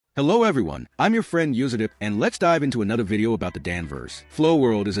Hello everyone, I'm your friend Usertyp, and let's dive into another video about the Danceverse.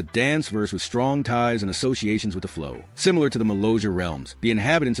 FLOWORLD is a danceverse with strong ties and associations with the flow. Similar to the Melosia realms, the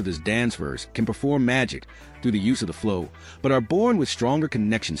inhabitants of this danceverse can perform magic through the use of the flow, but are born with stronger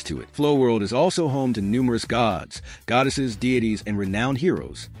connections to it. FLOWORLD is also home to numerous gods, goddesses, deities, and renowned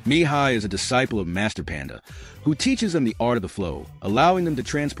heroes. Mihai is a disciple of Master Panda, who teaches them the art of the flow, allowing them to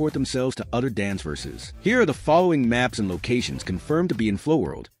transport themselves to other danceverses. Here are the following maps and locations confirmed to be in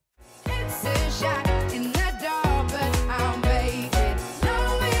FLOWORLD. It's a shot in the dark, but I'm waiting.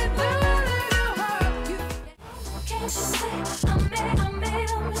 Knowing the little hope you can't you say I made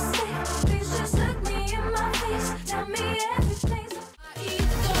a mistake. Please just look me in my face. Tell me everything's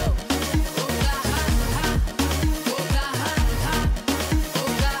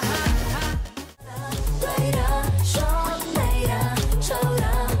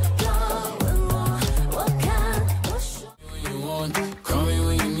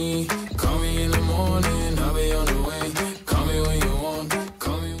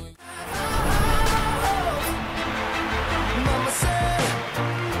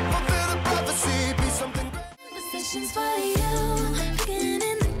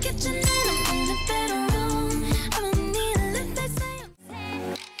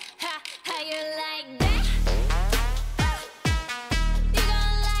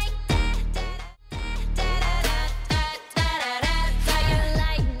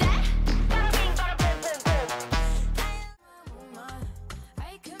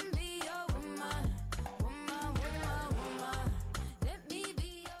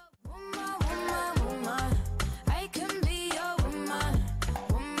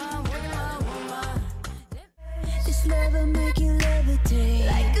love make you levitate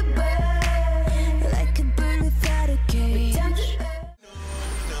like a bird without a cage. No,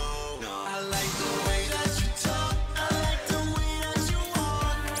 I like the way that you talk. I like the way that you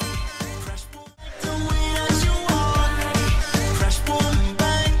walk. Crash boom, the way that you walk. Crash boom,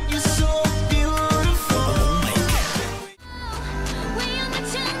 bang, you're so beautiful. Oh my God. We on the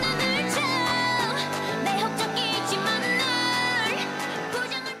channel 내 헛적이 있지만 널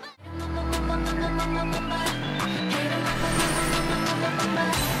부정을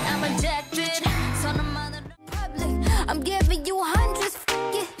I'm giving you hundreds,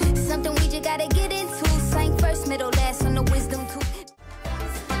 it. Something we just gotta get into. Sing first, middle, last on the wisdom too.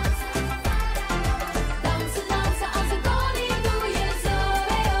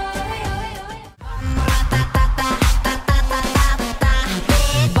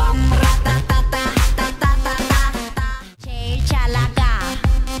 제일 잘 나가.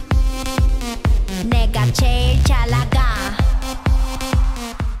 내가 제일 잘 나가.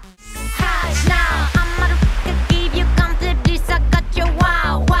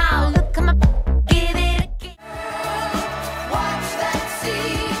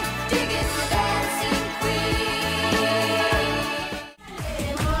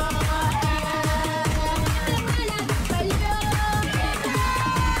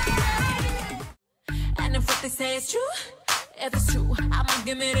 They say it's true, if it's true, I'ma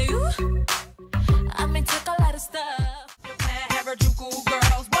give it to you. I may take a lot of stuff.